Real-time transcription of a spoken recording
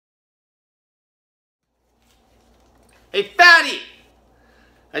Hey, fatty!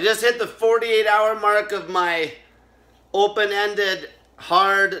 I just hit the 48-hour mark of my open-ended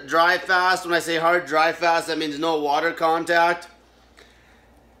hard dry fast. When I say hard dry fast, that means no water contact.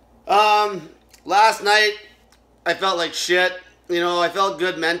 Last night, I felt like shit. You know, I felt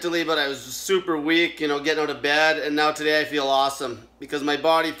good mentally, but I was super weak, you know, getting out of bed. And now today I feel awesome because my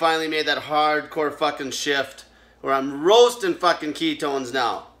body finally made that hardcore fucking shift where I'm roasting fucking ketones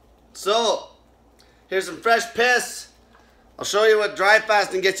now. So, here's some fresh piss. I'll show you what dry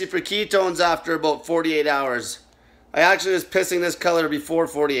fasting gets you for ketones after about 48 hours. I actually was pissing this color before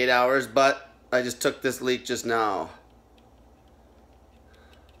 48 hours, but I just took this leak just now.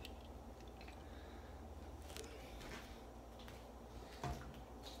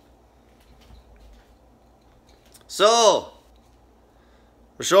 So,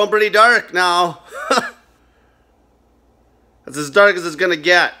 we're showing pretty dark now. That's as dark as it's gonna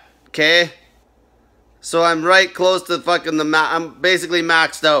get, okay? So I'm right close to fucking I'm basically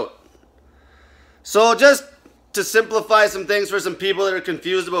maxed out. So just to simplify some things for some people that are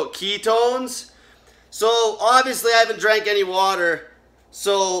confused about ketones. So obviously I haven't drank any water.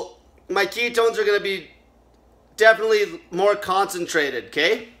 So my ketones are gonna be definitely more concentrated,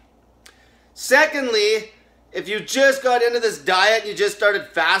 okay? Secondly, if you just got into this diet and you just started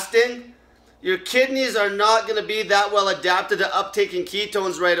fasting, your kidneys are not gonna be that well adapted to uptaking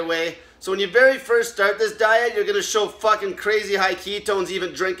ketones right away. So when you very first start this diet, you're gonna show fucking crazy high ketones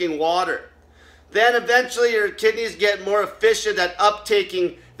even drinking water. Then eventually your kidneys get more efficient at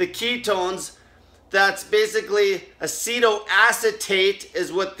uptaking the ketones. That's basically acetoacetate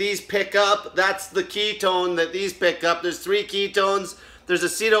is what these pick up. That's the ketone that these pick up. There's 3 ketones. There's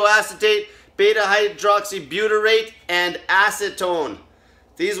acetoacetate, beta hydroxybutyrate, and acetone.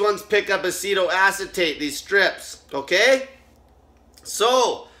 These ones pick up acetoacetate, these strips, okay?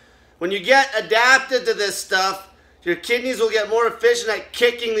 So, when you get adapted to this stuff, your kidneys will get more efficient at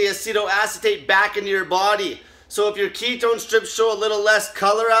kicking the acetoacetate back into your body. So if your ketone strips show a little less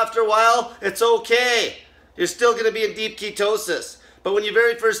color after a while, it's okay. You're still gonna be in deep ketosis. But when you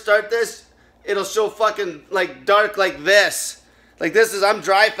very first start this, it'll show fucking like dark like this. Like this is, I'm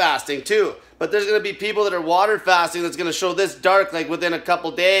dry fasting too. But there's gonna be people that are water fasting that's gonna show this dark like within a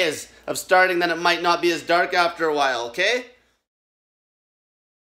couple days of starting, then it might not be as dark after a while, okay?